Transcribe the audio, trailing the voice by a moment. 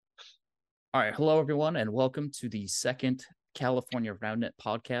All right, hello everyone, and welcome to the second California Roundnet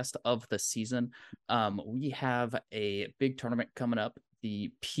podcast of the season. We have a big tournament coming up,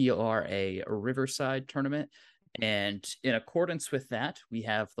 the PRA Riverside tournament, and in accordance with that, we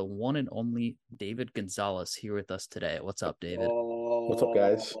have the one and only David Gonzales here with us today. What's up, David? What's up,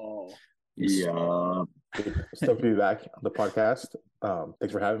 guys? Yeah. Stoked to be back on the podcast.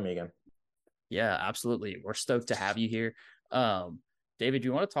 Thanks for having me again. Yeah, absolutely. We're stoked to have you here. David, do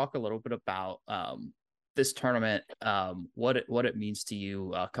you want to talk a little bit about this tournament, what it means to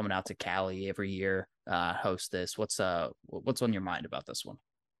you coming out to Cali every year, host this? What's on your mind about this one?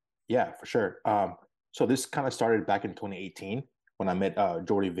 Yeah, for sure. So this kind of started back in 2018 when I met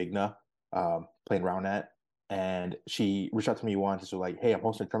Jordy Vigna playing Roundnet, and she reached out to me once. So like, hey, I'm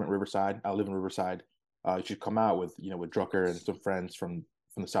hosting a tournament in Riverside. I live in Riverside. You should come out with Drucker and some friends from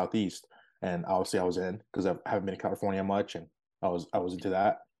the southeast. And obviously, I was in because I haven't been to California much, and I was into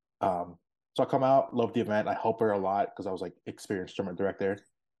that. So I come out, love the event. I help her a lot because I was like experienced tournament director.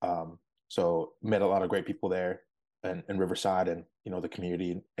 So met a lot of great people there in Riverside and the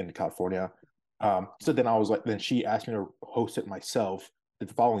community in California. So then I was like, then she asked me to host it myself the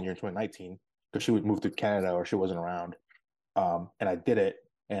following year in 2019 because she would move to Canada or she wasn't around. And I did it,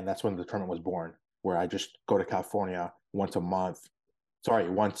 and that's when the tournament was born, where I just go to California once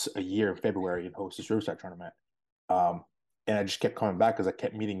a year in February and host this Riverside tournament. And I just kept coming back because I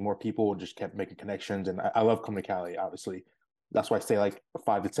kept meeting more people and just kept making connections. And I love coming to Cali, obviously. That's why I stay like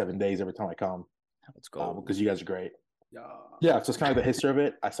 5 to 7 days every time I come. Let's go. Because you guys are great. Yeah. Yeah, so it's kind of the history of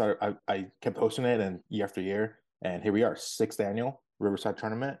it. I kept hosting it, and year after year, and here we are, sixth annual Riverside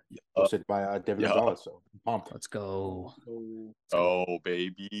tournament, hosted by David Gonzales. So I'm pumped. Let's go. Oh,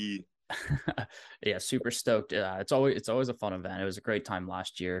 baby. Yeah, super stoked. It's always a fun event. It was a great time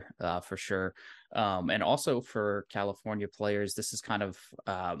last year, for sure. And also for California players, this is kind of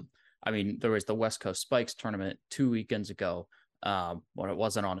there was the West Coast Spikes tournament 2 weekends ago, when it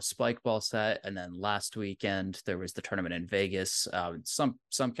wasn't on a spike ball set, and then last weekend there was the tournament in Vegas. Some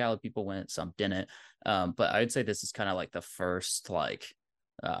Cali people went, some didn't. But I'd say this is kind of like the first like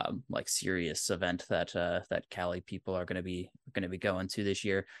serious event that Cali people are going to be going to this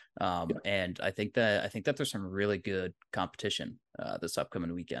year. And I think that there's some really good competition this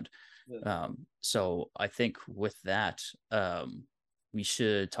upcoming weekend. So I think with that, we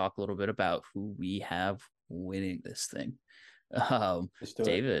should talk a little bit about who we have winning this thing.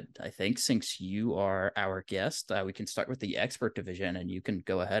 David, I think since you are our guest, we can start with the expert division, and you can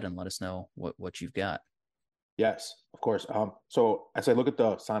go ahead and let us know what you've got. Yes, of course. So as I look at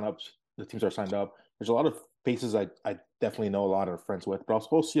the signups, the teams are signed up. There's a lot of faces I definitely know a lot of friends with, but I'll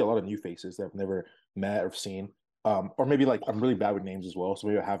supposed to see a lot of new faces that I've never met or seen. Or maybe like I'm really bad with names as well, so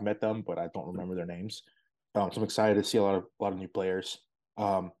maybe I have met them, but I don't remember their names. So I'm excited to see a lot of new players.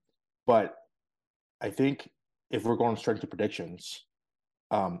 But I think if we're going straight to predictions,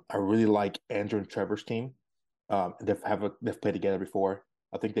 I really like Andrew and Trevor's team. They've played together before.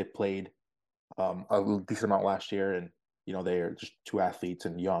 I think they played a decent amount last year, and they are just two athletes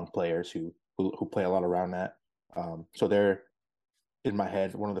and young players who play a lot around that. So they're in my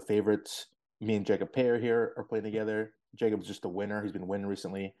head one of the favorites. Me and Jacob Payer here are playing together. Jacob's just a winner. He's been winning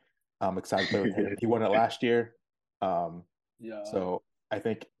recently. I'm excited to play with him. He won it last year. So I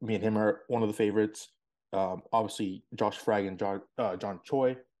think me and him are one of the favorites. Obviously, Josh Frag and John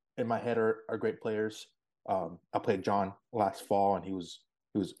Choi in my head are great players. I played John last fall, and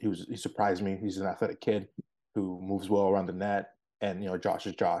he surprised me. He's an athletic kid who moves well around the net, and Josh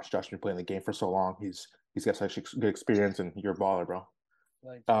is Josh. Josh has been playing the game for so long. He's got such good experience, and you're a baller, bro.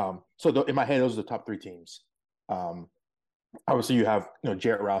 So in my head, those are the top three teams. Obviously, you have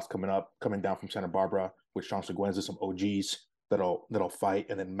Jarrett Rouse coming down from Santa Barbara with Sean Seguenza, some OGs that'll fight,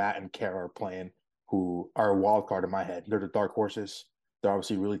 and then Matt and Kara are playing, who are a wild card in my head. They're the dark horses. They're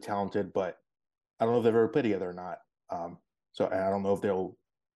obviously really talented, but I don't know if they've ever played together or not. So I don't know if they'll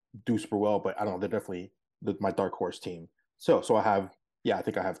do super well, but I don't know. They're definitely my dark horse team. So I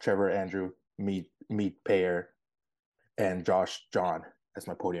think I have Trevor, Andrew, me, Payer, and Josh, John as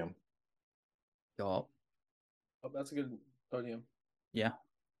my podium. Oh, that's a good podium. Yeah.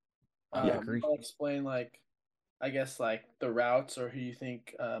 I agree. I'll explain I guess the routes or who you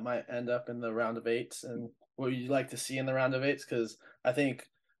think might end up in the round of eights and what you'd like to see in the round of eights, because I think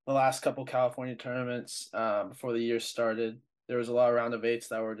the last couple California tournaments before the year started, there was a lot of round of eights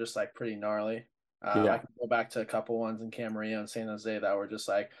that were just pretty gnarly. I can go back to a couple ones in Camarillo and San Jose that were just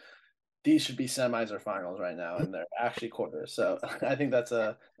these should be semis or finals right now, and they're actually quarters. So I think that's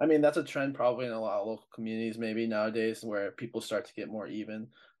a trend probably in a lot of local communities maybe nowadays where people start to get more even.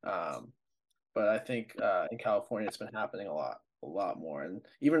 But I think in California it's been happening a lot. a lot more. And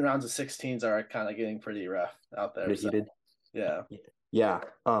even rounds of 16s are kind of getting pretty rough out there. Pretty heated. Yeah. Yeah.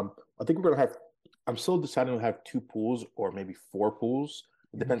 I think we're gonna have. I'm still deciding to have 2 pools or maybe 4 pools.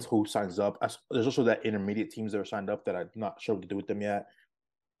 It depends who signs up. There's also that intermediate teams that are signed up that I'm not sure what to do with them yet.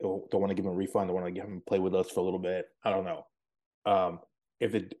 Don't want to give them a refund. Don't want to give them play with us for a little bit. I don't know. I'm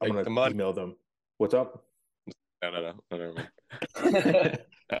gonna email them. What's up? No.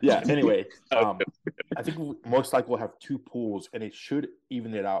 Yeah. Anyway, I think most likely we'll have 2 pools, and it should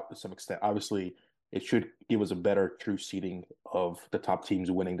even it out to some extent. Obviously, it should give us a better true seeding of the top teams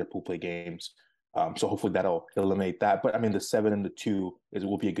winning the pool play games. So hopefully that'll eliminate that. But I mean, the 7 and the 2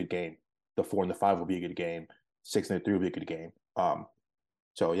 will be a good game. The 4 and the 5 will be a good game. 6 and the 3 will be a good game.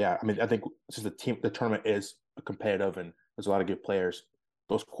 So yeah, I mean, I think since the tournament is competitive and there's a lot of good players,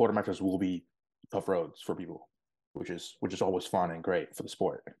 those quarter matches will be tough roads for people, which is always fun and great for the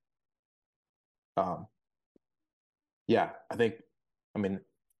sport. Yeah, I mean,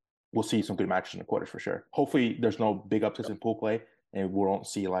 we'll see some good matches in the quarters for sure. Hopefully, there's no big upsets in pool play, and we won't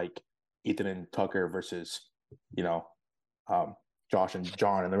see like Ethan and Tucker versus, Josh and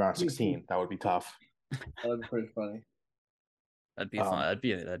John in the round 16. That would be tough. That would be pretty funny. That'd be fun.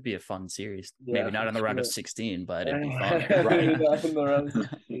 That'd be a fun series. Yeah, maybe not in the round of 16, but it'd be fun. Right. In the round of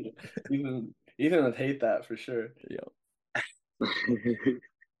 16. Ethan would hate that for sure. Yeah.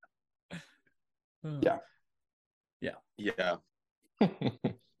 Yeah. Yup.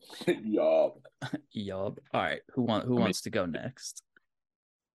 Yup. All right. Who wants to go next?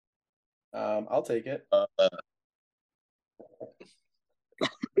 I'll take it.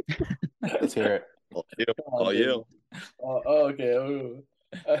 Let's hear it. All you. Okay.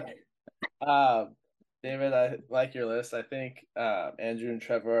 David, I like your list. I think Andrew and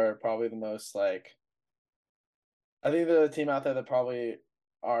Trevor are probably the most I think they're the team out there that probably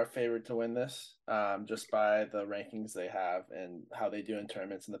are favored to win this, just by the rankings they have and how they do in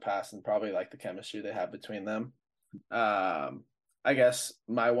tournaments in the past, and probably like the chemistry they have between them. I guess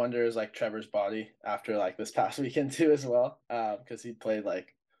my wonder is like Trevor's body after like this past weekend too as well, because he played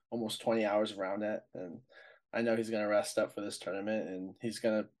like almost 20 hours around it, and I know he's gonna rest up for this tournament and he's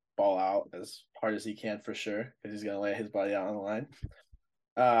gonna ball out as hard as he can for sure because he's gonna lay his body out on the line.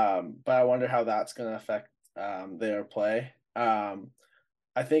 But I wonder how that's gonna affect their play. I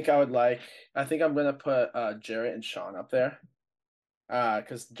think I'm gonna put Jarrett and Sean up there.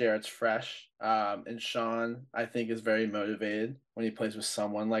 Because Jarrett's fresh. And Sean, I think, is very motivated when he plays with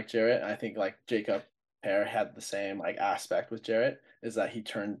someone like Jarrett. I think like Jacob Pear had the same like aspect with Jarrett, is that he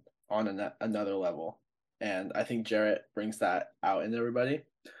turned on another level. And I think Jarrett brings that out in everybody.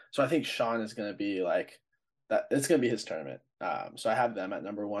 So I think Sean is gonna be like that. It's gonna be his tournament. So I have them at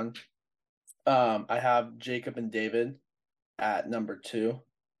number 1. I have Jacob and David at number 2.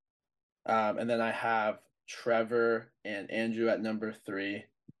 And then I have Trevor and Andrew at number 3.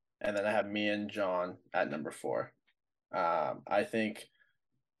 And then I have me and John at number 4. I think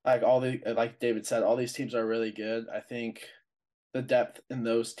like David said, all these teams are really good. I think the depth in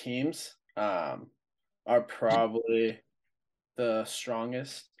those teams are probably the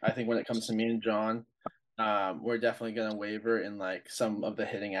strongest. I think when it comes to me and John, we're definitely going to waver in like some of the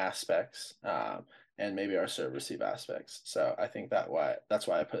hitting aspects, and maybe our serve receive aspects. So I think that's why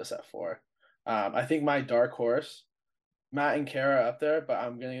I put us at 4. I think my dark horse, Matt and Kara up there, but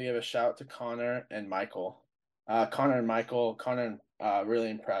I'm going to give a shout to Connor and Michael. Connor really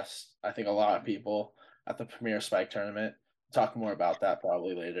impressed, I think, a lot of people at the Premier Spike tournament. Talk more about that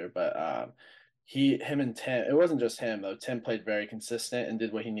probably later, but him and Tim, it wasn't just him though. Tim played very consistent and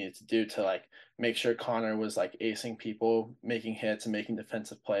did what he needed to do to like make sure Connor was like acing people, making hits and making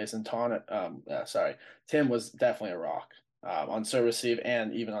defensive plays. And Tim was definitely a rock on serve receive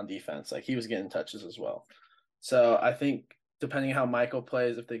and even on defense. Like he was getting touches as well. So I think depending how Michael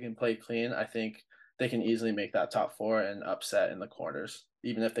plays, if they can play clean, I think they can easily make that top 4 and upset in the corners,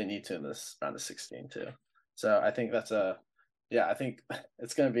 even if they need to in this round of 16 too. So I think I think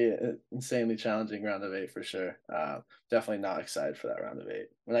it's going to be an insanely challenging round of 8 for sure. Definitely not excited for that round of 8.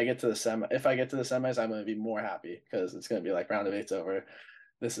 When I get to if I get to the semis, I'm going to be more happy because it's going to be like round of 8's over.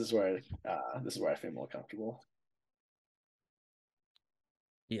 This is where I feel more comfortable.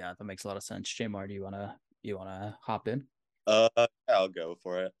 Yeah, that makes a lot of sense. Jamar, do you wanna hop in? I'll go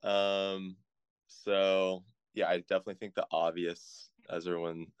for it. So yeah, I definitely think the obvious, as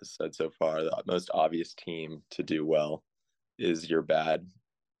everyone has said so far, the most obvious team to do well is your bad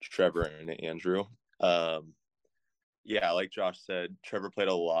Trevor and Andrew. Yeah, like Josh said, Trevor played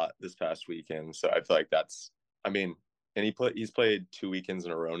a lot this past weekend, so I feel like and he's played 2 weekends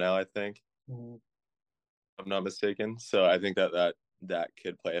in a row now, I think. Mm-hmm. If I'm not mistaken. So I think that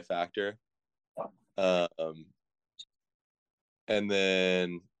could play a factor. And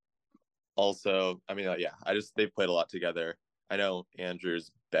then also, I mean, yeah, they've played a lot together. I know Andrew's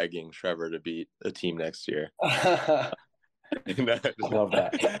begging Trevor to beat a team next year. I love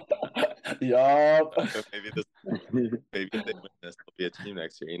that. Yup. Maybe if they win this, they'll be a team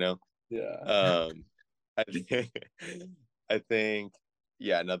next year, you know? Yeah. I think,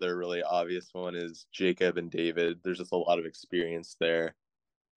 yeah, another really obvious one is Jacob and David. There's just a lot of experience there.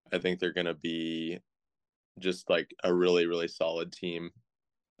 I think they're going to be just like a really, really solid team.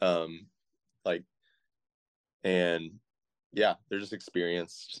 And yeah, they're just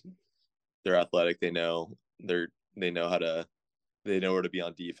experienced. They're athletic. They know they know where to be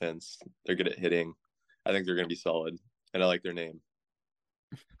on defense. They're good at hitting. I think they're going to be solid, and I like their name.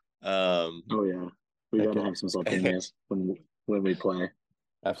 Oh yeah, we gotta have some spontaneous when we play.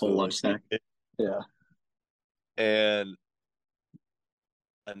 Absolutely. Full lunch snack. Yeah. And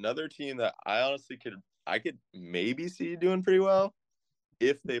another team that I could maybe see doing pretty well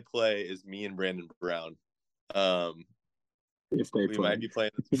if they play is me and Brandon Brown. If they we might be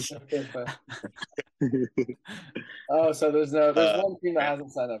playing. Oh, so there's one team that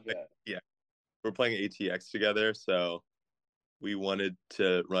hasn't signed up yet. Yeah, we're playing ATX together, so we wanted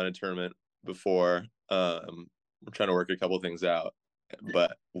to run a tournament before. We're trying to work a couple things out,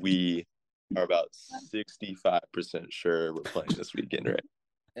 but we are about 65% sure we're playing this weekend, right?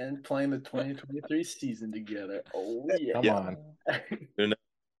 And playing the 2023 season together. Oh yeah. Come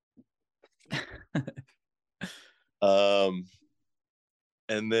on.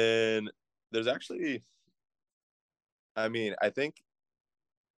 And then there's actually, I mean, I think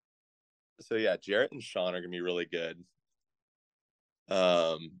so. Yeah, Jarrett and Sean are gonna be really good.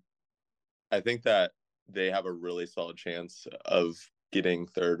 I think that they have a really solid chance of getting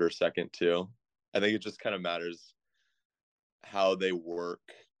third or second too. I think it just kind of matters how they work.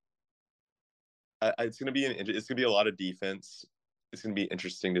 It's gonna be a lot of defense. It's gonna be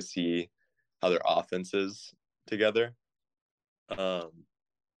interesting to see how their offense is together.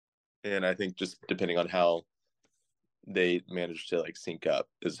 And I think just depending on how they manage to like sync up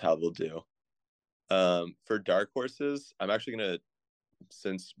is how they'll do. For dark horses, I'm actually gonna,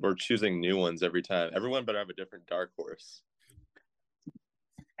 since we're choosing new ones every time, everyone better have a different dark horse.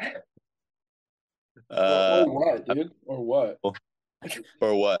 Or what, dude? Or what? Or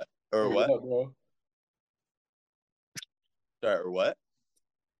what? Or what? What, bro? Sorry, or what?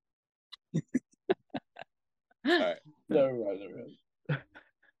 All right. Never mind.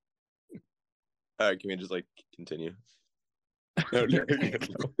 All right, can we just like continue? No. All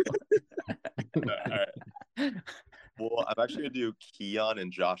right. Well, I'm actually gonna do Keon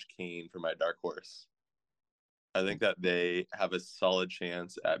and Josh Kane for my dark horse. I think that they have a solid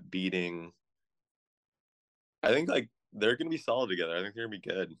chance at beating. I think like they're gonna be solid together. I think they're gonna be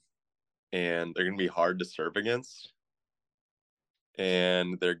good, and they're gonna be hard to serve against,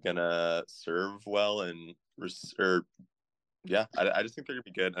 and they're gonna serve well and yeah, I just think they're gonna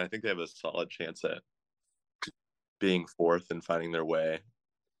be good, and I think they have a solid chance at being fourth and finding their way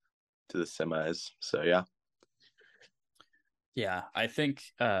to the semis. So yeah, I think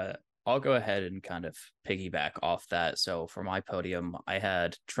I'll go ahead and kind of piggyback off that. So for my podium, I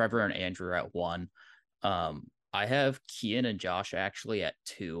had Trevor and Andrew at 1. I have Kian and Josh actually at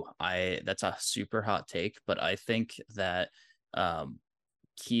 2. That's a super hot take, but I think that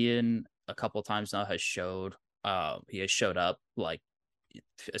Kian a couple times now has showed he has showed up, like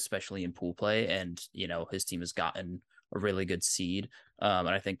especially in pool play, and his team has gotten a really good seed. And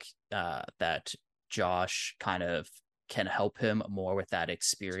I think that Josh kind of can help him more with that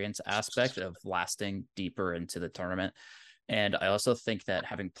experience aspect of lasting deeper into the tournament. And I also think that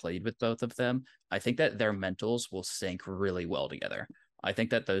having played with both of them, I think that their mentals will sync really well together. I think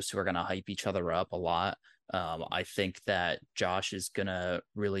that those two are going to hype each other up a lot. I think that Josh is going to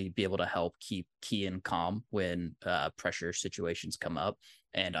really be able to help keep Kian calm when pressure situations come up.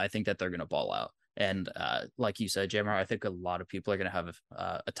 And I think that they're going to ball out. And like you said, Jammer, I think a lot of people are going to have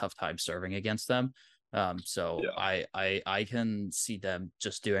a tough time serving against them. So yeah. I can see them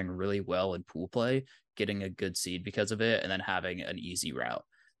just doing really well in pool play, getting a good seed because of it, and then having an easy route.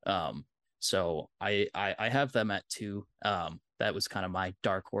 So I have them at 2. That was kind of my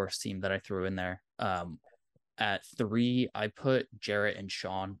dark horse team that I threw in there. At 3, I put Jarrett and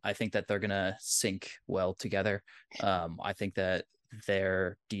Sean. I think that they're going to sync well together. I think that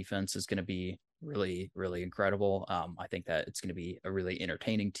their defense is going to be really, really incredible. I think that it's going to be a really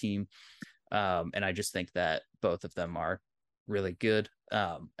entertaining team. And I just think that both of them are really good.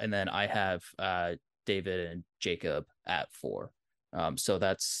 And then I have David and Jacob at 4. So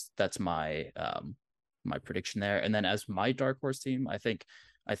that's my my prediction there. And then as my dark horse team, I think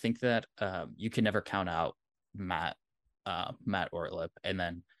that you can never count out Matt Matt Orlip, and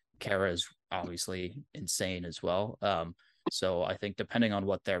then Kara is obviously insane as well. So I think depending on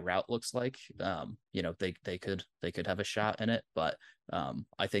what their route looks like, they could have a shot in it, but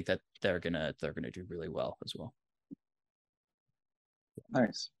I think that they're gonna do really well as well.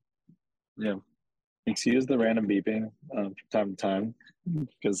 Nice. Yeah. Excuse the random beeping from time to time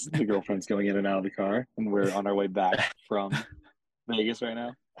because the girlfriend's going in and out of the car, and we're on our way back from Vegas right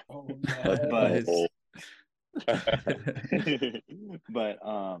now. Oh no! But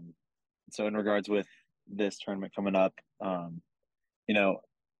so in regards with this tournament coming up,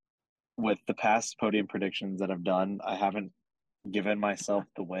 with the past podium predictions that I've done, I haven't given myself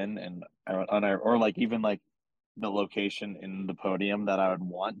the win or like even like the location in the podium that I would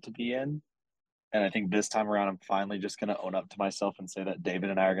want to be in. And I think this time around, I'm finally just going to own up to myself and say that David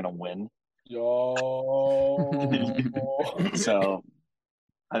and I are going to win. Yo. So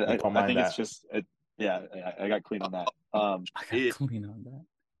I think that. it's just, I got clean on that. I got clean on that.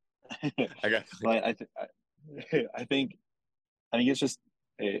 I got clean. But I think it's just,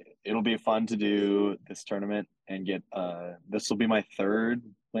 it'll be fun to do this tournament and get, this will be my third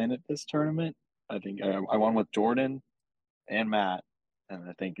win at this tournament. I think I won with Jordan and Matt. And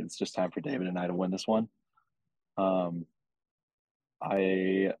I think it's just time for David and I to win this one. I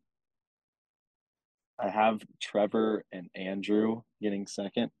have Trevor and Andrew getting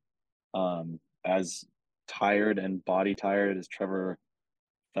second. As tired and body tired as Trevor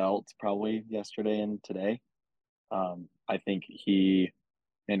felt probably yesterday and today, I think he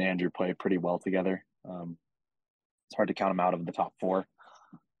and Andrew play pretty well together. It's hard to count them out of the top four.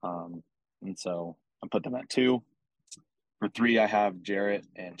 And so I put them at 2. For 3, I have Jarrett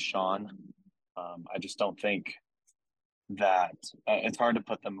and Sean. I just don't think that it's hard to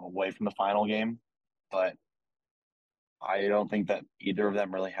put them away from the final game, but I don't think that either of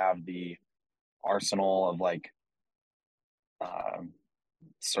them really have the arsenal of like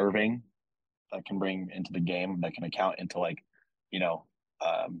serving that can bring into the game that can account into like, they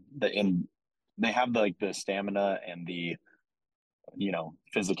have the stamina and the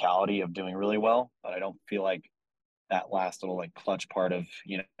physicality of doing really well, but I don't feel like that last little like clutch part of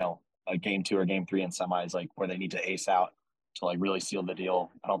a game 2 or game 3 in semis, like where they need to ace out to like really seal the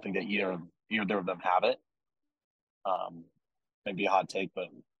deal. I don't think that either of them have it. Maybe a hot take, but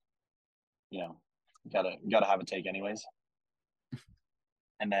gotta have a take anyways.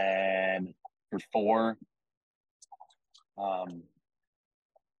 And then for 4, I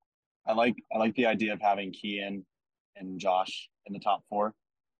like the idea of having Kian and Josh in the top 4.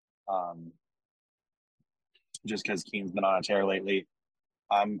 Just because Keen's been on a tear lately.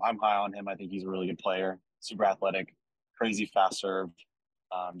 I'm high on him. I think he's a really good player, super athletic, crazy fast serve,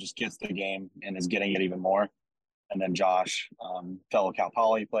 just gets the game and is getting it even more. And then Josh, fellow Cal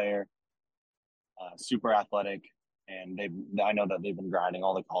Poly player, super athletic, and I know that they've been grinding.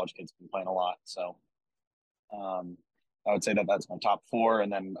 All the college kids have been playing a lot, so I would say that that's my top 4,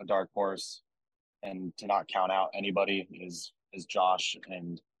 and then a dark horse, and to not count out anybody is Josh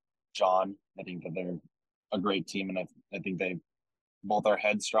and John. I think that they're a great team, and I think they both are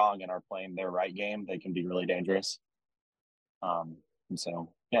headstrong and are playing their right game. They can be really dangerous. And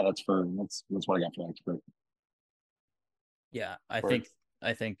so that's what I got for expert. Yeah, I think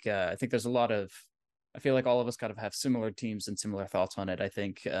there's a lot of. I feel like all of us kind of have similar teams and similar thoughts on it. I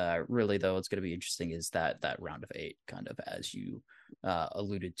think really though, it's going to be interesting is that round of 8, kind of as you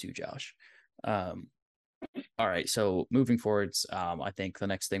alluded to, Josh. All right, so moving forwards, I think the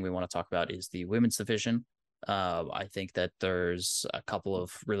next thing we want to talk about is the women's division. I think that there's a couple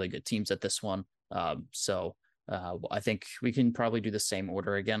of really good teams at this one. So I think we can probably do the same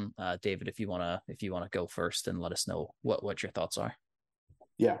order again. David, if you wanna go first and let us know what your thoughts are.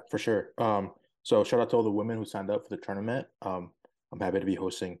 Yeah, for sure. So shout out to all the women who signed up for the tournament. I'm happy to be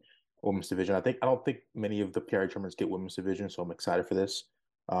hosting women's division. I don't think many of the PRA tournaments get women's division, so I'm excited for this.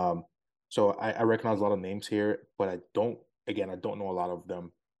 So I recognize a lot of names here, but I don't know a lot of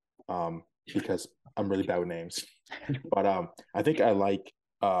them because I'm really bad with names. But I think I like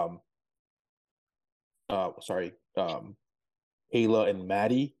Kayla and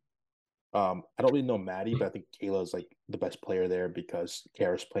Maddie. I don't really know Maddie, but I think Kayla is like the best player there because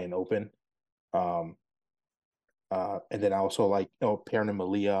Kara's playing open. And then I also like Perrin and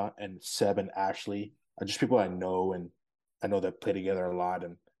Malia and Seb and Ashley are just people I know, and I know that play together a lot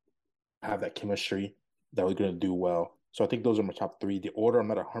and have that chemistry that we're going to do well. So I think those are my top 3. The order, I'm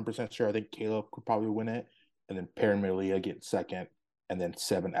not 100% sure. I think Caleb could probably win it, and then Perrin and Malia getting second, and then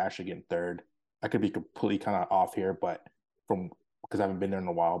Seb and Ashley getting third. I could be completely kind of off here, but because I haven't been there in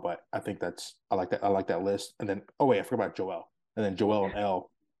a while, but I think I like that list. And then I forgot about Joel. And then Joel and Elle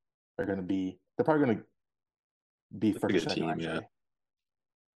are going to be, they're probably going to be first or good second, team, actually.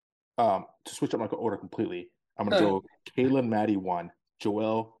 To switch up my order completely, I'm gonna go Kayla and Maddie 1,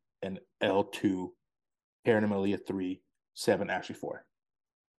 Joelle and L 2, Perrin and Malia 3, 7, Ashley 4.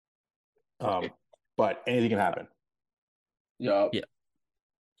 But anything can happen. Yeah. Yeah.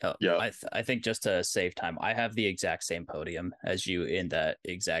 I think just to save time, I have the exact same podium as you in that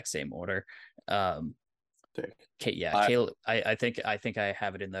exact same order. Kayla, I think I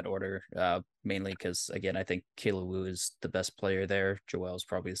have it in that order, mainly because again, I think Kayla Wu is the best player there. Joelle's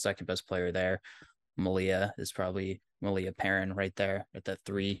probably the second best player there. Malia is probably Malia Perrin right there at that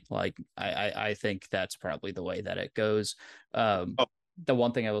 3. Like I think that's probably the way that it goes. The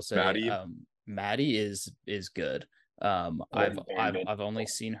one thing I will say, Maddie is good. I've only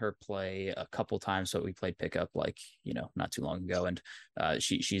seen her play a couple times, so we played pickup like not too long ago, and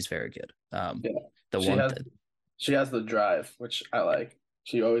she's very good. She has the drive, which I like.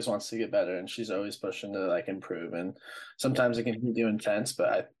 She always wants to get better, and she's always pushing to like improve. And sometimes it can be too intense,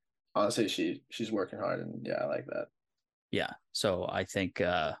 but honestly she's working hard, and I like that. Yeah, so I think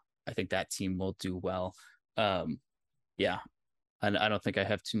that team will do well. Yeah, and I don't think I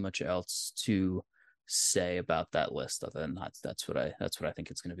have too much else to say about that list other than that's what I think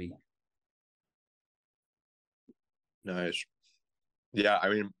it's going to be. Nice. Yeah, I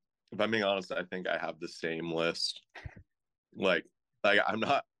mean, if I'm being honest, I think I have the same list. Like I'm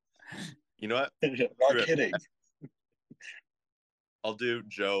not. You know what? Not kidding. I'll do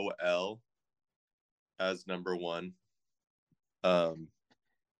Joe L as number 1. And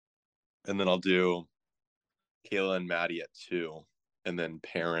then I'll do Kayla and Maddie at 2, and then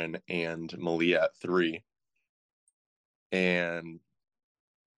Perrin and Malia at 3, and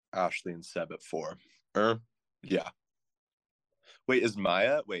Ashley and Seb at 4. Yeah. Wait, is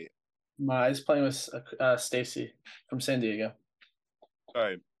Maya? Wait. Maya's playing with Stacy from San Diego.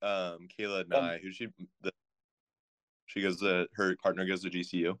 Sorry, Kayla Nye. Who's she? She goes to her partner goes to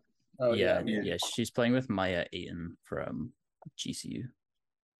GCU. Oh yeah. She's playing with Maya Ayton from GCU.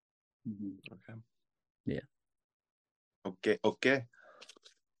 Okay. Yeah. Okay.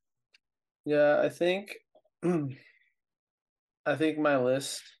 Yeah, I think my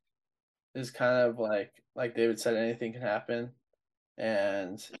list is kind of like David said, anything can happen.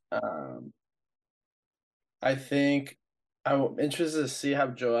 And I think I'm interested to see how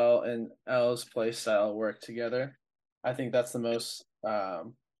Joelle and Elle's play style work together. I think that's the most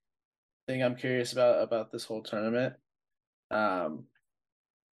thing I'm curious about this whole tournament.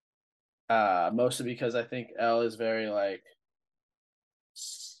 Mostly because I think Elle is very like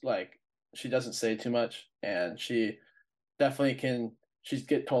she doesn't say too much, and she definitely can. She's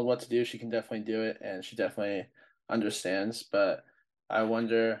get told what to do. She can definitely do it, and she definitely understands. But I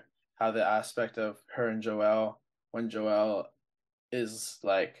wonder how the aspect of her and Joelle, when Joelle is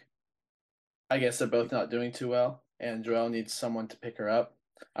like, I guess they're both not doing too well, and Joelle needs someone to pick her up.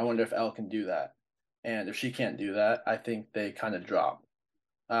 I wonder if Elle can do that, and if she can't do that, I think they kind of drop.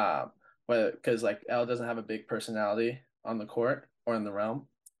 Because like Elle doesn't have a big personality on the court or in the realm,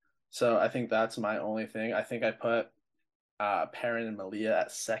 so I think that's my only thing. I think I put Perrin and Malia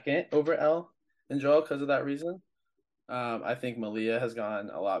at second over Elle and Joel because of that reason. I think Malia has gone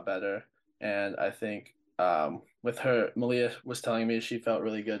a lot better, and I think with her, Malia was telling me she felt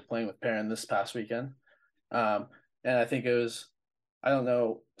really good playing with Perrin this past weekend, and I think it was, I don't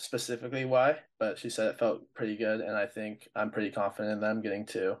know specifically why, but she said it felt pretty good, and I think I'm pretty confident in them getting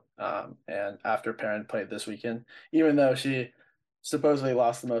 2. And after Perrin played this weekend, even though she supposedly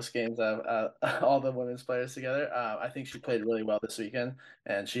lost the most games of all the women's players together, I think she played really well this weekend,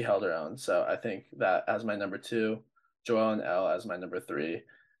 and she held her own. So I think that as my number 2, Joelle and Elle as my number 3.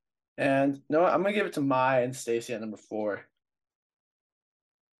 And no, I'm gonna give it to Mai and Stacy at number 4.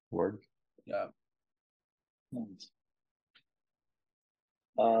 Word. Yeah.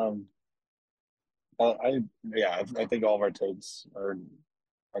 I think all of our takes are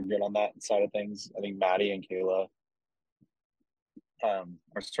good on that side of things. I think Maddie and Kayla are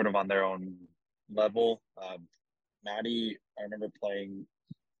sort of on their own level. Maddie, I remember playing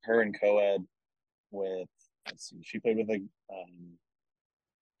her in co-ed with, she played with a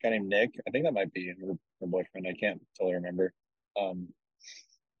guy named Nick. I think that might be her boyfriend. I can't totally remember. And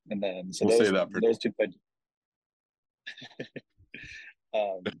then so those two played.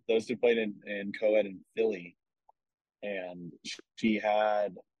 Those two played in co-ed in Philly, and she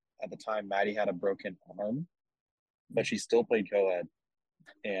had, at the time, Maddie had a broken arm, but she still played co-ed,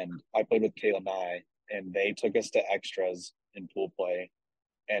 and I played with Kayla Nye, and they took us to extras in pool play,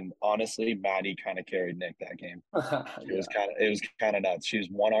 and honestly, Maddie kind of carried Nick that game. It was kind of nuts. She was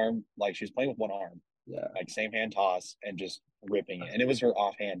one arm, like she was playing with one arm, like same hand toss and just ripping it, and it was her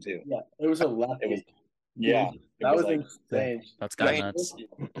offhand too. Yeah, it was a lefty. Yeah, that was like, insane. That's kind of nuts.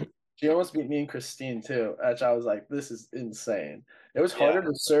 She almost beat me and Christine too. Which I was like, this is insane. It was harder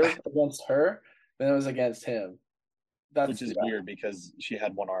to serve against her than it was against him. Which is weird because she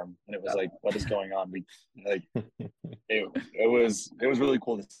had one arm, and it was like, what is going on? It was really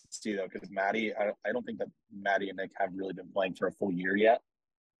cool to see though, because Maddie, I don't think that Maddie and Nick have really been playing for a full year yet,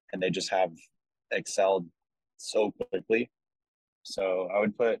 and they just have excelled so quickly. So I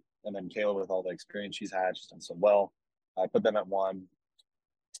would put, and then Kayla with all the experience she's had, she's done so well. I put them at 1.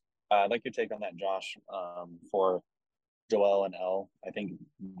 I'd like your take on that, Josh, for Joelle and Elle. I think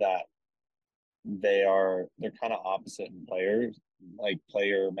that they're kind of opposite in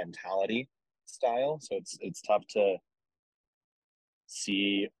player mentality style. So it's tough to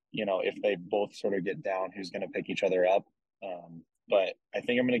see, if they both sort of get down, who's going to pick each other up. But I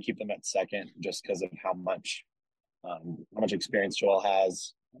think I'm going to keep them at second just because of how much experience Joelle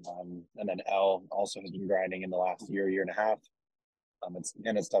has. And then Elle also has been grinding in the last year and a half.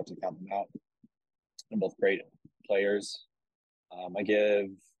 It's tough to count them out. They're both great players. I give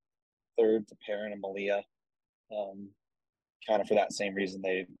third to Perrin and Malia, kind of for that same reason.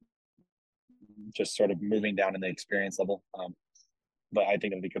 They just sort of moving down in the experience level. But I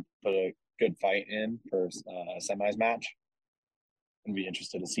think that they could put a good fight in for a semis match. I'd be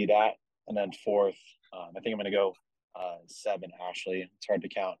interested to see that. And then fourth, I think I'm going to go Seb and Ashley. It's hard to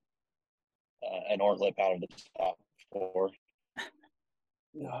count an Ortlip out of the top 4.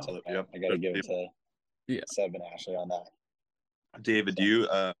 So I got to give it to Seb and Ashley on that. David, do you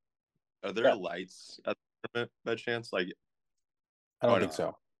are there lights at the tournament by chance? Like, I don't think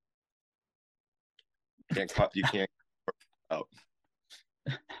so. You can't. Oh,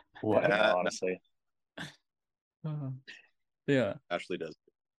 what? Honestly. Yeah, Ashley does.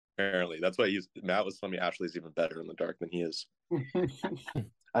 Apparently, that's why Matt was telling me Ashley's even better in the dark than he is.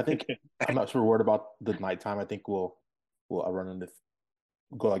 I think I'm not super worried about the nighttime. I think we'll run into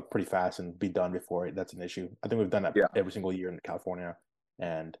go like pretty fast and be done before it. That's an issue. I think we've done that every single year in California,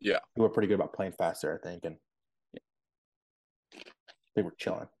 and we were pretty good about playing faster. I think, and they were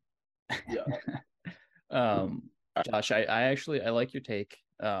chilling. Josh, I like your take.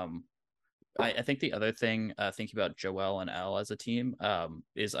 I think the other thing, thinking about Joelle and Elle as a team,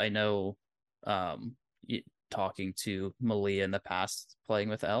 is I know, talking to Malia in the past, playing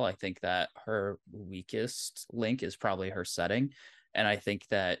with Elle, I think that her weakest link is probably her setting, and I think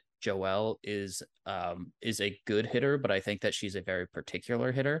that Joelle is a good hitter, but I think that she's a very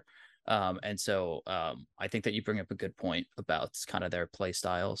particular hitter, and so I think that you bring up a good point about kind of their play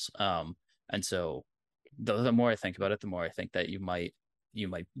styles, and so the more I think about it, the more I think that you might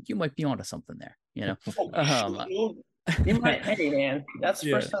be onto something there, you might. Hey man, that's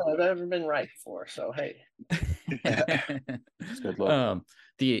the first time I've ever been right before, so hey. Good luck.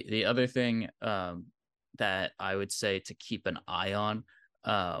 The other thing that I would say to keep an eye on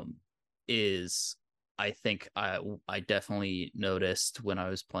is, I think I definitely noticed when I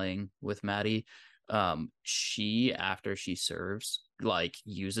was playing with Maddie, she, after she serves, like,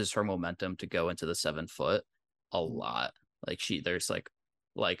 uses her momentum to go into the 7 foot a lot. Like, there's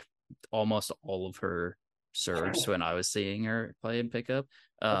like almost all of her serves when I was seeing her play and pick up.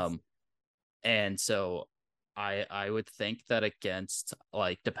 And so I would think that against,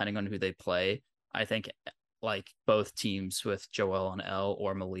 like, depending on who they play, I think like both teams with Joelle and Elle,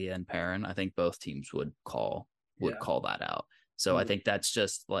 or Malia and Perrin, I think both teams would call that out. So I think that's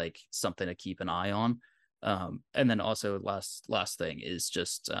just like something to keep an eye on. And then also last thing is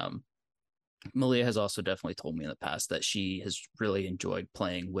just Malia has also definitely told me in the past that she has really enjoyed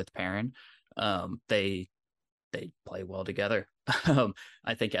playing with Perrin. They play well together.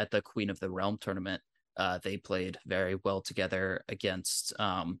 I think at the Queen of the Realm tournament, they played very well together against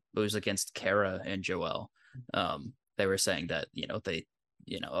it was against Kara and Joelle. They were saying that they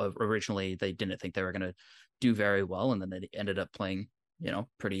originally they didn't think they were going to do very well, and then they ended up playing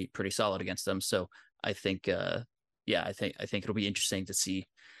pretty solid against them. So I think I think it'll be interesting to see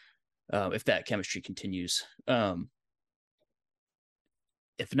if that chemistry continues.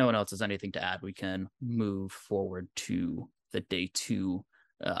 If no one else has anything to add, we can move forward to the day two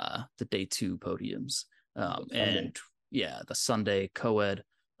podiums, and the Sunday co-ed,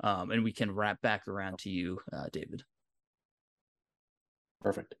 and we can wrap back around to you, David.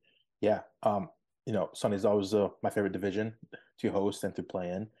 Perfect. Yeah. Sunday's always my favorite division to host and to play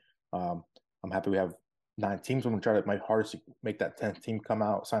in. I'm happy we have 9 teams. I'm gonna try my hardest to make that 10th team come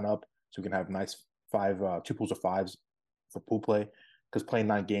out, sign up, so we can have nice 2 pools of 5s for pool play. Because playing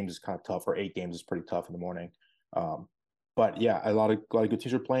 9 games is kind of tough, or 8 games is pretty tough in the morning. But yeah, a lot of good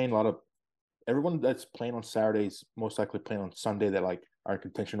teams are playing. Everyone that's playing on Saturdays most likely playing on Sunday that like are in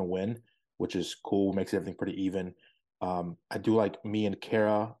contention to win which is cool, makes everything pretty even. I do like me and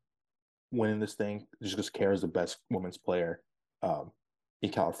Kara winning this thing just because Kara is the best women's player in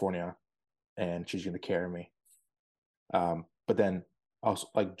California, and she's going to carry me. But then also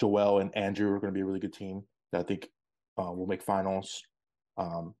like Joel and Andrew are going to be a really good team that I think will make finals.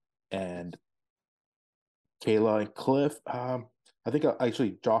 And Kayla and Cliff. I think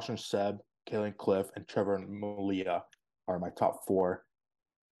actually Josh and Seb, Kayla and Cliff, and Trevor and Malia are my top four.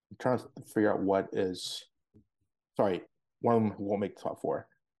 I'm trying to figure out what is. Sorry, one of them who won't make the top four.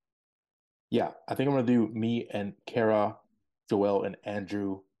 Yeah, I think I'm gonna do me and Kara, Joel and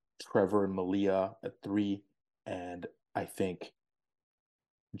Andrew, Trevor and Malia at 3, and I think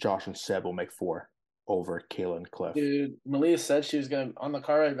Josh and Seb will make 4 over Kayla and Cliff. Dude, Malia said she was gonna on the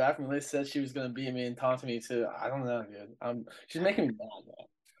car ride back. Malia said she was gonna beat me and talk to me too. I don't know, dude. She's making me mad,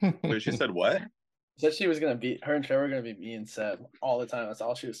 man. Wait, she said what? She said she was gonna beat her and Trevor were gonna beat me and Seb all the time. That's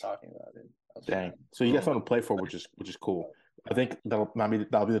all she was talking about, dude. Dang. So you got something to play for, which is cool. I think that'll be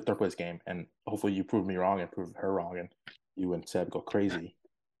the third place game, and hopefully you prove me wrong and prove her wrong, and you and Seb go crazy.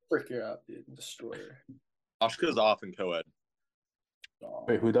 Frick her up, dude. Destroy her. Oshka's off in co-ed.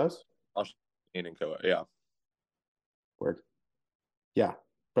 Wait, who does? Oshka in co-ed, yeah. Word. Yeah,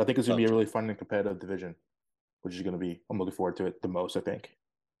 but I think it's gonna be a really fun and competitive division, which is gonna be. I'm looking forward to it the most. I think.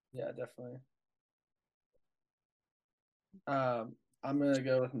 Yeah, definitely. I'm gonna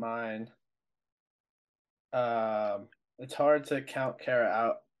go with mine. It's hard to count Kara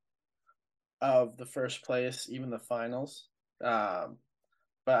out of the first place, even the finals. But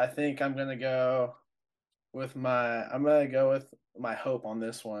I think I'm gonna go with my hope on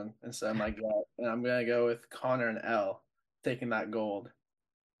this one instead of my gut, and I'm gonna go with Connor and Elle taking that gold.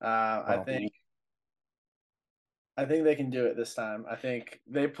 I think they can do it this time. I think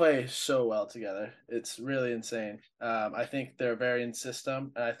they play so well together. It's really insane. I think they're very in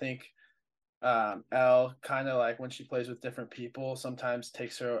system, and I think Elle kind of like when she plays with different people, sometimes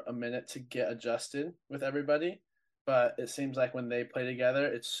takes her a minute to get adjusted with everybody. But it seems like when they play together,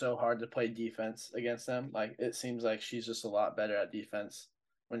 it's so hard to play defense against them. Like it seems like she's just a lot better at defense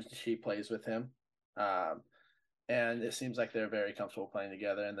when she plays with him. And it seems like they're very comfortable playing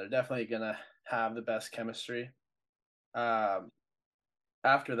together, and they're definitely gonna have the best chemistry.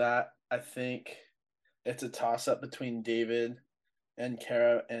 After that, I think it's a toss up between David and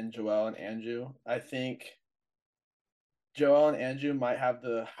Kara and Joel and Andrew. I think Joel and Andrew might have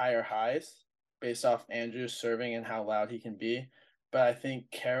the higher highs based off Andrew's serving and how loud he can be. But I think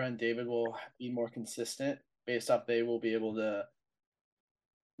Kara and David will be more consistent based off they will be able to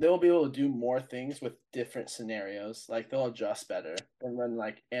do more things with different scenarios. Like they'll adjust better. And then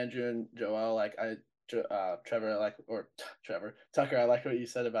like Andrew and Joel, Tucker, I like what you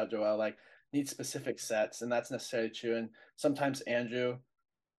said about Joel, like needs specific sets, and that's necessarily true. And sometimes Andrew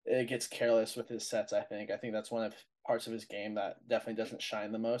gets careless with his sets, I think that's one of parts of his game that definitely doesn't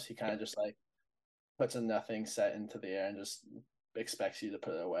shine the most. He kind of just like puts a nothing set into the air and just expects you to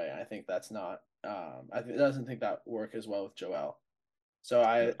put it away. And I think that's not doesn't think that work as well with Joel. So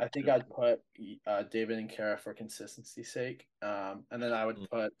I think I'd put David and Kara for consistency's sake. And then I would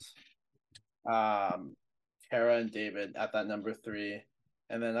put Kara and David at that number 3.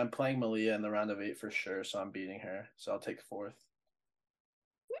 And then I'm playing Malia in the round of 8 for sure, so I'm beating her. So I'll take 4th.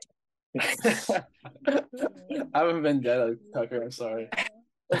 I haven't been dead, Tucker. I'm sorry.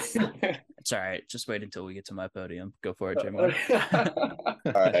 It's all right. Just wait until we get to my podium. Go for it, Jamie. All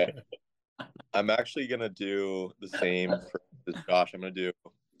right. I'm actually gonna do the same for Josh. I'm gonna do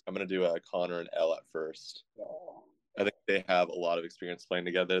Connor and Elle at first. I think they have a lot of experience playing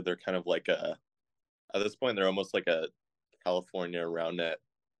together. They're kind of like at this point, they're almost like a California round net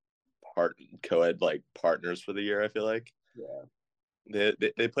co-ed like partners for the year. I feel like. Yeah.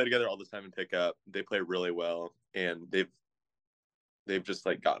 They play together all the time in pickup. They play really well, and they've just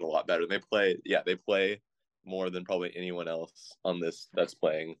like gotten a lot better. They play more than probably anyone else on this that's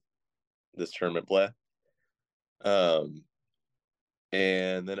playing this tournament play. And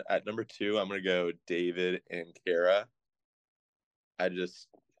then at number 2, I'm gonna go David and Kara. I just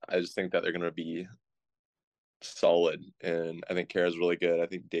think that they're gonna be solid, and I think Kara's really good. I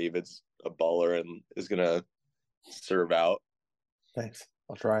think David's a baller and is gonna serve out. Thanks.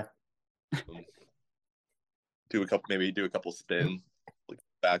 I'll try. Do a couple spin, like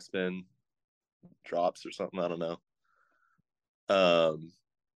backspin drops or something. I don't know.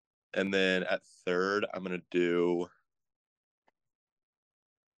 And then at 3rd, I'm gonna do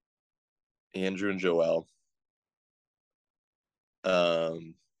Andrew and Joel.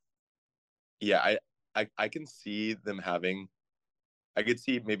 Yeah, I can see them having. I could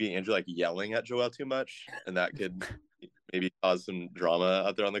see maybe Andrew like yelling at Joel too much, and that could maybe cause some drama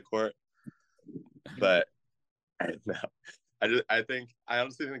out there on the court. But no, I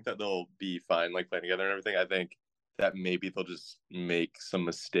honestly think that they'll be fine, like playing together and everything. I think that maybe they'll just make some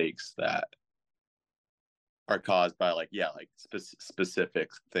mistakes that are caused by like specific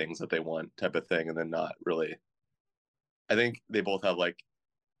things that they want type of thing, and then not really. I think they both have like,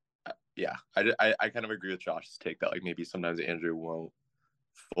 yeah. I kind of agree with Josh's take that like maybe sometimes Andrew won't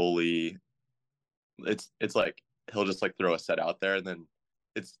fully. It's like he'll just like throw a set out there, and then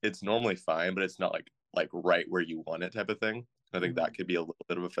it's normally fine, but it's not like right where you want it type of thing. I think that could be a little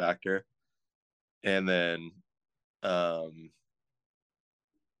bit of a factor. And then,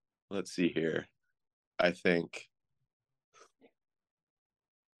 let's see here. I think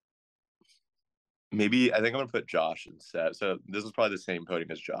I'm gonna put Josh instead. So this is probably the same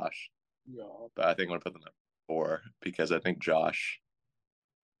podium as Josh. Yeah. But I think I'm gonna put them at 4 because I think Josh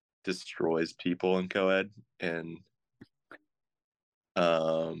destroys people in co-ed, and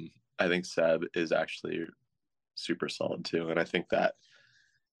I think Seb is actually super solid too, and I think that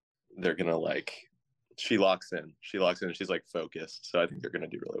they're gonna like she locks in, and she's like focused, so I think they're gonna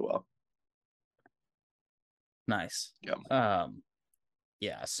do really well. Nice. Yeah.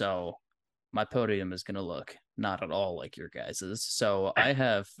 Yeah, so my podium is gonna look not at all like your guys's. So I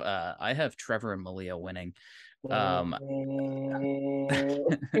have Trevor and Malia winning. Part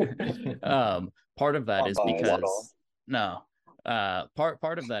of that is because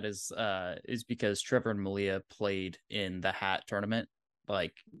part of that is because Trevor and Malia played in the hat tournament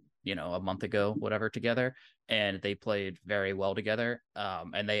like a month ago, whatever, together, and they played very well together.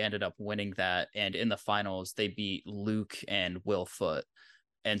 And they ended up winning that, and in the finals they beat Luke and Will Foot.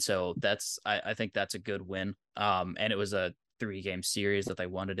 And so I think that's a good win. And it was a 3-game series that they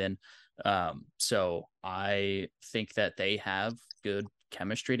won it in. So I think that they have good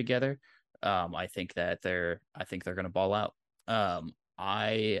chemistry together. I think they're going to ball out.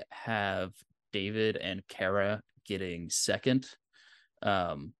 I have David and Kara getting second.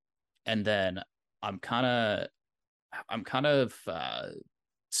 And then I'm kind of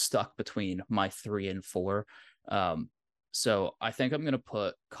stuck between my 3 and 4. So I think I'm going to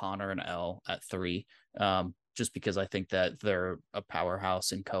put Connor and Elle at 3, just because I think that they're a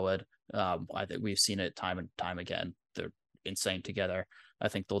powerhouse in co-ed. I think we've seen it time and time again. They're insane together. I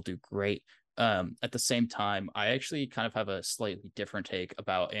think they'll do great. At the same time, I actually kind of have a slightly different take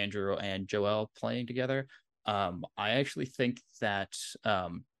about Andrew and Joel playing together. I actually think that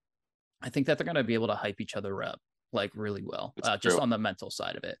they're going to be able to hype each other up like really well, just on the mental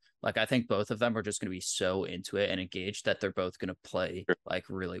side of it. Like I think both of them are just going to be so into it and engaged that they're both going to play like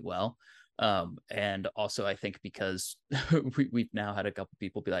really well. And also I think because we've now had a couple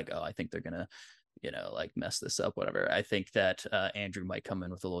people be like, oh, I think they're going to, like mess this up, whatever. I think that Andrew might come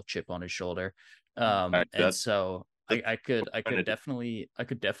in with a little chip on his shoulder. And so I could definitely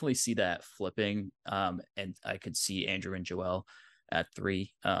see that flipping. And I could see Andrew and Joel at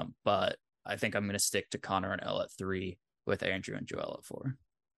 3. But I think I'm going to stick to Connor and Elle at 3 with Andrew and Joel at 4.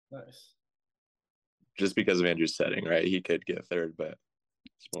 Nice. Just because of Andrew's setting, right? He could get 3rd, but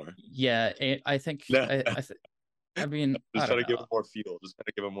it's more. Yeah, I think. No. I mean, just try to give him more feel. Just kind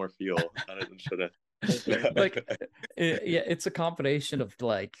of give him more feel. Like, yeah, it's a combination of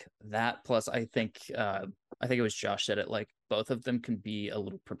like that. Plus, I think it was Josh said it. Like, both of them can be a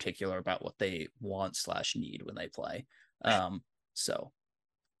little particular about what they want / need when they play. So,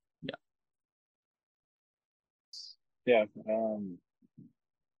 yeah. Yeah.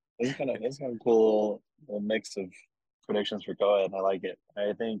 This is kind of cool little mix of predictions for co-ed. I like it.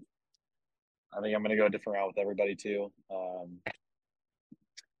 I think I'm gonna go a different route with everybody too.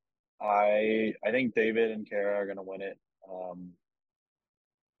 I think David and Kara are gonna win it.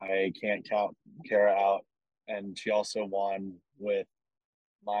 I can't count Kara out, and she also won with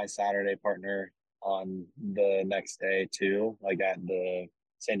my Saturday partner on the next day too, like at the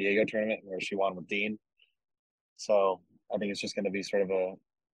San Diego tournament where she won with Dean. So I think it's just going to be sort of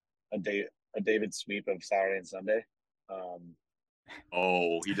a David sweep of Saturday and Sunday.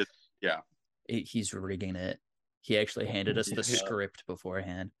 He just he's rigging it. He actually handed us the script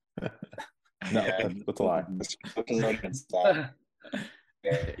beforehand. No, that's a lie.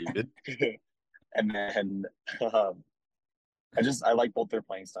 And then I like both their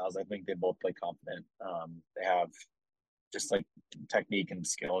playing styles. I think they both play confident. They have just like technique and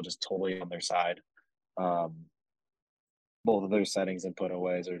skill just totally on their side. Both of their settings and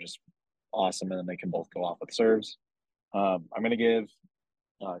putaways are just awesome, and then they can both go off with serves. I'm going to give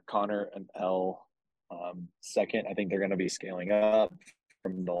Connor and Elle second. I think they're going to be scaling up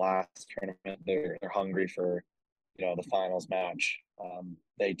from the last tournament. They're hungry for the finals match.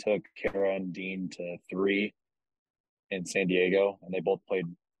 They took Kara and Dean to 3 in San Diego, and they both played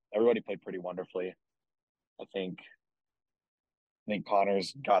everybody played pretty wonderfully. I think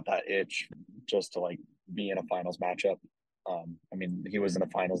Connor's got that itch just to like be in a finals matchup. I mean, he was in the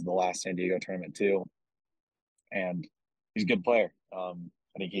finals of the last San Diego tournament too, and he's a good player. I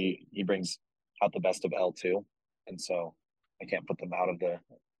think he brings out the best of L2, and so I can't put them out of the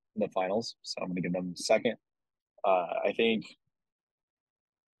finals. So I'm going to give them second. I think.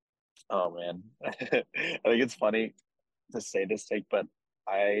 Oh man, I think it's funny to say this take, but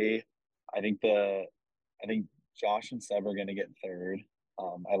I I think Josh and Seb are going to get third.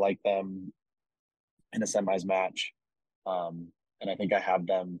 I like them in a semis match, and I think I have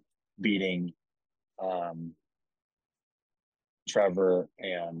them beating um, Trevor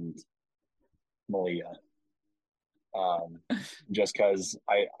and Malia. Just because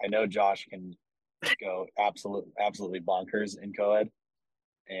I know Josh can go absolutely bonkers in co-ed,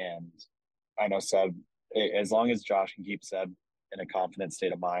 and I know Seb. As long as Josh can keep Seb in a confident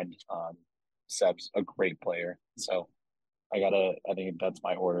state of mind, Seb's a great player. So I think that's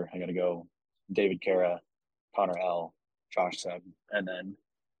my order. I gotta go David Kara, Connor L, Josh Seb, and then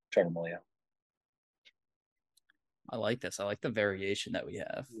Trevor Malia. I like this. I like the variation that we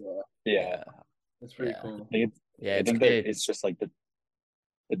have. Yeah. That's pretty cool. I think that it's just like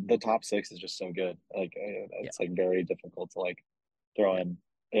the top six is just so good. Like it's like very difficult to like throw in.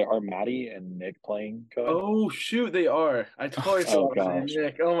 Are Maddie and Nick playing co-ed? Oh shoot, they are. I totally forgot about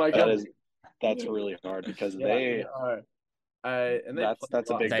Nick. Oh my god, that's really hard because they are. That's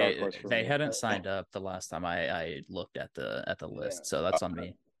a big dark horse for me. They hadn't signed up the last time I looked at the list, so that's on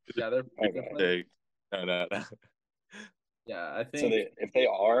me. Yeah, they're big. No. Yeah, I think so. If they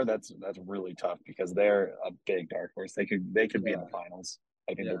are, that's really tough because they're a big dark horse. They could be in the finals.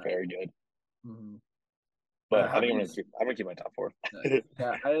 I think they're very good. Mm-hmm. But I think I'm gonna keep my top four.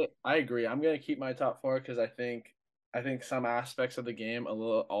 Yeah, I agree. I'm gonna keep my top four because I think some aspects of the game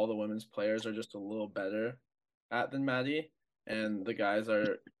all the women's players are just a little better at than Maddie, and the guys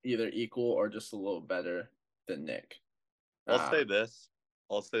are either equal or just a little better than Nick. I'll say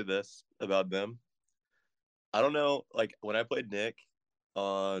this about them. I don't know, like when I played Nick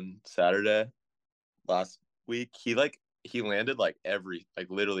on Saturday last week, he landed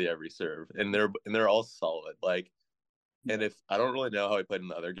literally every serve, and they're all solid. Like, and if I don't really know how he played in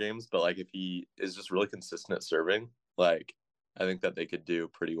the other games, but like if he is just really consistent at serving, like I think that they could do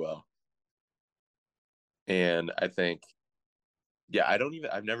pretty well. And I think, yeah,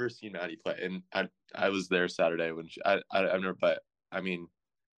 I've never seen Maddie play, and I was there Saturday when I've never, but I mean,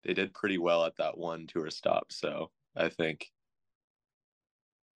 they did pretty well at that one tour stop. So I think,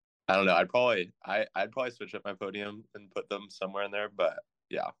 I don't know. I'd probably switch up my podium and put them somewhere in there. But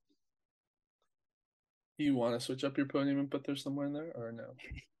yeah. Do you want to switch up your podium and put them somewhere in there, or no?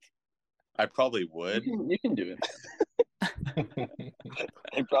 I probably would. You can do it.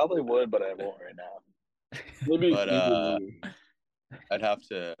 I probably would, but I won't right now. Maybe. But I'd have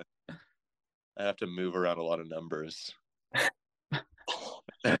to move around a lot of numbers.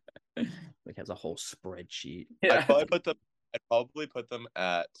 Like has a whole spreadsheet. Yeah. I'd probably put them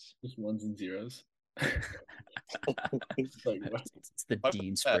at just ones and zeros. It's the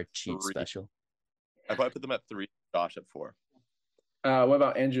Dean spreadsheet special. I'd probably put them at 3, Josh at 4. What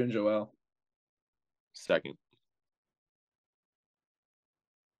about Andrew and Joel? Second.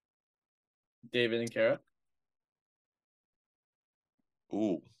 David and Kara?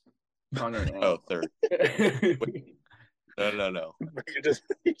 Ooh. Connor. Oh, third. No. You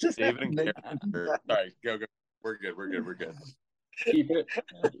just David and Kara. Sorry, go. We're good. Keep it.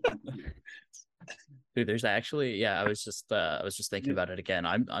 Dude, there's actually, I was just thinking about it again.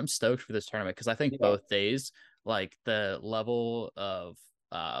 I'm stoked for this tournament because I think both days, like the level of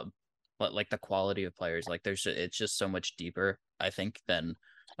but like the quality of players, like it's just so much deeper, I think, than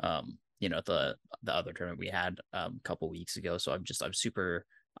the other tournament we had a couple weeks ago. So I'm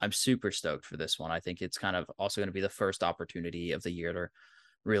super stoked for this one. I think it's kind of also going to be the first opportunity of the year to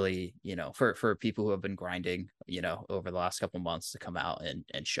really, for people who have been grinding, over the last couple months to come out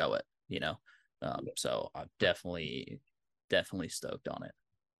and show it, so I'm definitely stoked on it.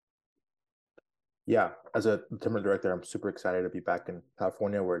 Yeah, as a tournament director, I'm super excited to be back in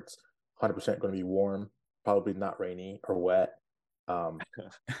California where it's 100% going to be warm, probably not rainy or wet.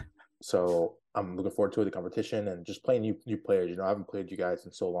 So I'm looking forward to the competition and just playing new players. I haven't played you guys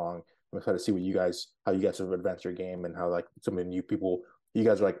in so long. I'm excited to see how you guys have advanced your game and how like some of the new people you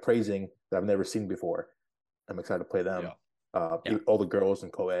guys are like praising that I've never seen before. I'm excited to play them. All the girls in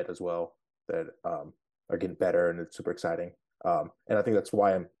co-ed as well that are getting better, and it's super exciting. And I think that's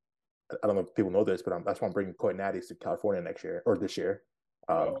why I don't know if people know this, but that's why I'm bringing co-ed natties to California next year or this year.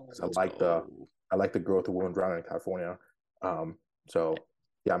 I like the growth of women's rounding in California. So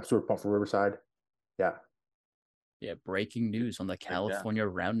yeah, I'm super pumped for Riverside. Yeah. Yeah, breaking news on the California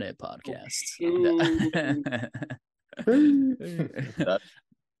RoundNet podcast.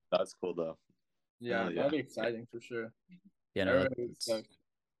 That's cool though. Yeah, that'll be exciting for sure. You know,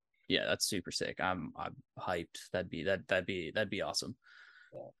 yeah, that's super sick. I'm hyped. That'd be awesome.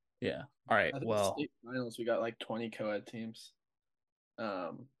 Yeah. All right. Well, state finals, we got like 20 co-ed teams.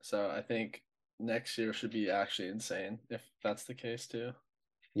 So I think next year should be actually insane if that's the case too.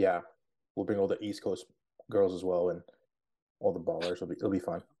 Yeah, we'll bring all the East Coast girls as well, and all the ballers. It'll be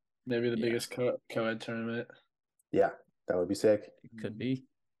fun. Maybe the biggest co-ed tournament. Yeah, that would be sick. It could be.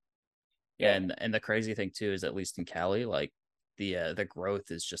 Yeah, and the crazy thing too is, at least in Cali, like the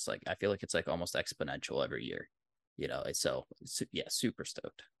growth is just like, I feel like it's like almost exponential every year. You know, it's super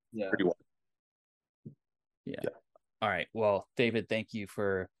stoked. Yeah. Pretty well. Yeah. All right. Well, David, thank you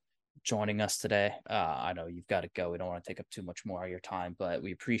for joining us today. I know you've got to go. We don't want to take up too much more of your time, but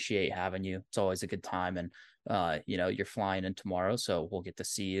we appreciate having you. It's always a good time. And, you're flying in tomorrow, so we'll get to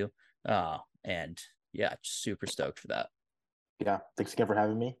see you. And yeah, just super stoked for that. Yeah. Thanks again for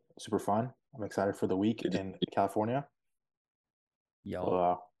having me. Super fun. I'm excited for the week in California.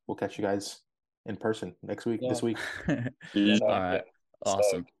 We'll catch you guys in person next week, this week. All right.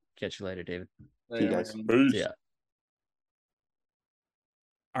 Awesome. Catch you later, David. See you guys. Yeah.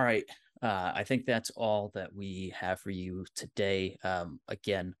 All right. I think that's all that we have for you today.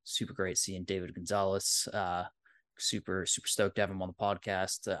 Again, super great seeing David Gonzales. Super stoked to have him on the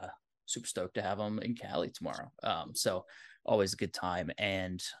podcast. Super stoked to have him in Cali tomorrow. So always a good time.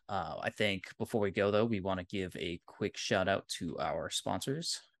 And I think before we go, though, we want to give a quick shout out to our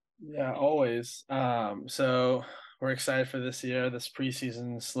sponsors. Yeah, always. So we're excited for this year. This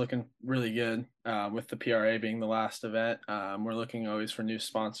preseason's looking really good. With the PRA being the last event, we're looking always for new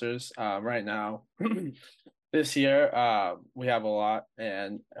sponsors. Right now, this year, we have a lot,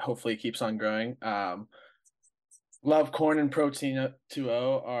 and hopefully it keeps on growing. Love Corn and Protein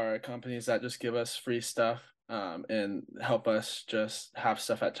 2O are companies that just give us free stuff and help us just have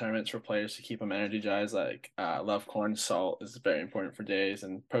stuff at tournaments for players to keep them energized. Like Love Corn salt is very important for days,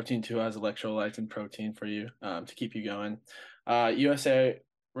 and Protein 2 has electrolytes and protein for you to keep you going. USA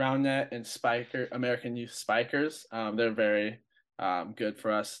RoundNet and American Youth Spikers, they're very good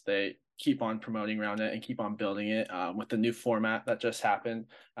for us. They keep on promoting RoundNet and keep on building it with the new format that just happened.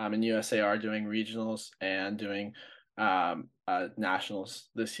 And USA are doing regionals and doing nationals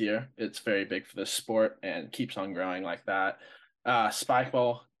this year. It's very big for the sport and keeps on growing like that.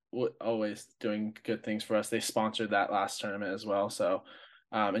 Spikeball always doing good things for us. They sponsored that last tournament as well. So,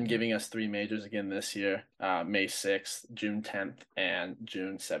 and giving us 3 majors again this year, May 6th, June 10th, and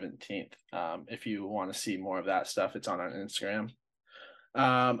June 17th. If you want to see more of that stuff, it's on our Instagram.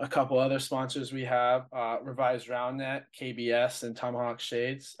 A couple other sponsors we have, Revised RoundNet, KBS, and Tomahawk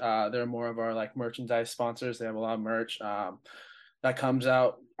Shades. They're more of our like merchandise sponsors. They have a lot of merch that comes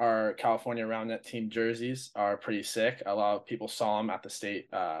out. Our California RoundNet team jerseys are pretty sick. A lot of people saw them at the state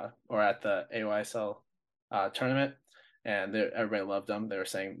or at the AYSL tournament, and everybody loved them. They were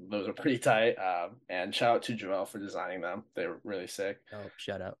saying those are pretty tight. And shout out to Joel for designing them. They were really sick. Oh,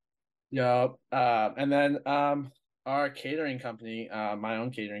 shout out. Yep. And then our catering company, my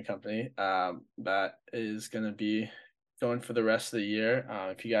own catering company, that is going to be going for the rest of the year.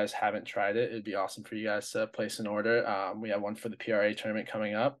 If you guys haven't tried it, it'd be awesome for you guys to place an order. We have one for the PRA tournament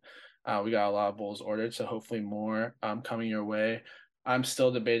coming up. We got a lot of bowls ordered, so hopefully more coming your way. I'm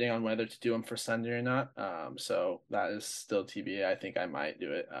still debating on whether to do them for Sunday or not. So that is still TBA. I think I might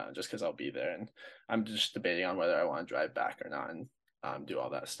do it just because I'll be there, and I'm just debating on whether I want to drive back or not and do all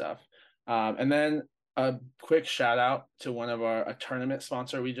that stuff. And then a quick shout out to one of a tournament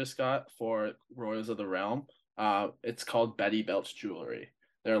sponsor we just got for Royals of the Realm. It's called Betty Belch Jewelry.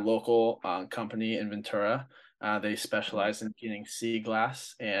 They're a local company in Ventura. They specialize in getting sea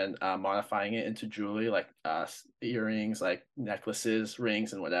glass and modifying it into jewelry, like earrings, like necklaces,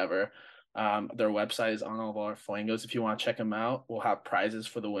 rings, and whatever. Their website is on all of our flangos. If you want to check them out, we'll have prizes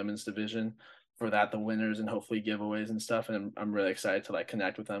for the women's division for that, the winners, and hopefully giveaways and stuff. And I'm really excited to like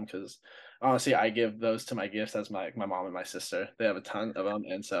connect with them because honestly, I give those to my gifts as my mom and my sister. They have a ton of them,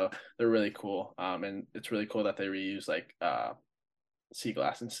 and so they're really cool. And it's really cool that they reuse like sea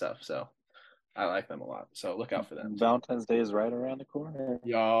glass and stuff. So I like them a lot. So look out for them. Valentine's Day is right around the corner.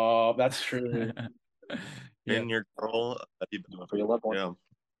 Yo, that's true. In your girl, do it for your loved one.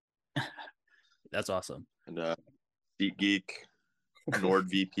 Yeah, that's awesome. And SeatGeek,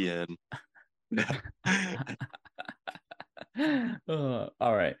 NordVPN. All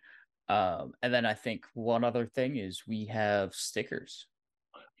right. And then I think one other thing is we have stickers.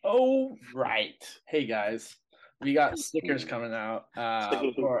 Oh, right. Hey guys, we got stickers coming out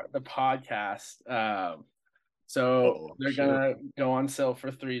for the podcast. So they're gonna go on sale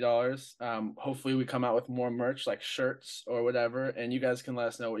for $3. Hopefully we come out with more merch like shirts or whatever, and you guys can let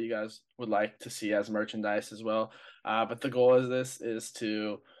us know what you guys would like to see as merchandise as well. But the goal of this is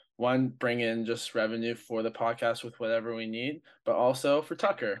to bring in just revenue for the podcast with whatever we need, but also for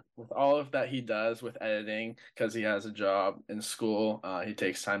Tucker with all of that he does with editing because he has a job in school. He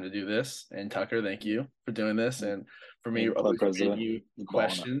takes time to do this. And Tucker, thank you for doing this, and for me, always giving you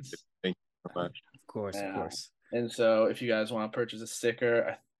questions. Thank you so much. Of course. And so if you guys want to purchase a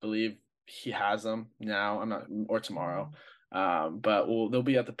sticker, I believe he has them now. I'm not, or tomorrow. But they'll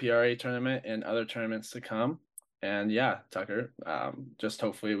be at the PRA tournament and other tournaments to come. And yeah, Tucker, just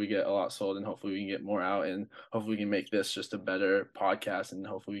hopefully we get a lot sold, and hopefully we can get more out, and hopefully we can make this just a better podcast, and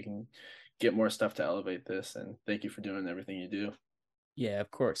hopefully we can get more stuff to elevate this. And thank you for doing everything you do. Yeah, of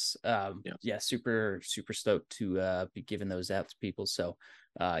course. Super stoked to be giving those out to people. So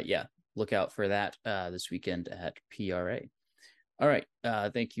look out for that this weekend at PRA. All right.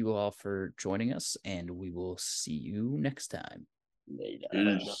 Thank you all for joining us, and we will see you next time. Later.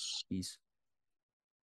 Peace. Peace.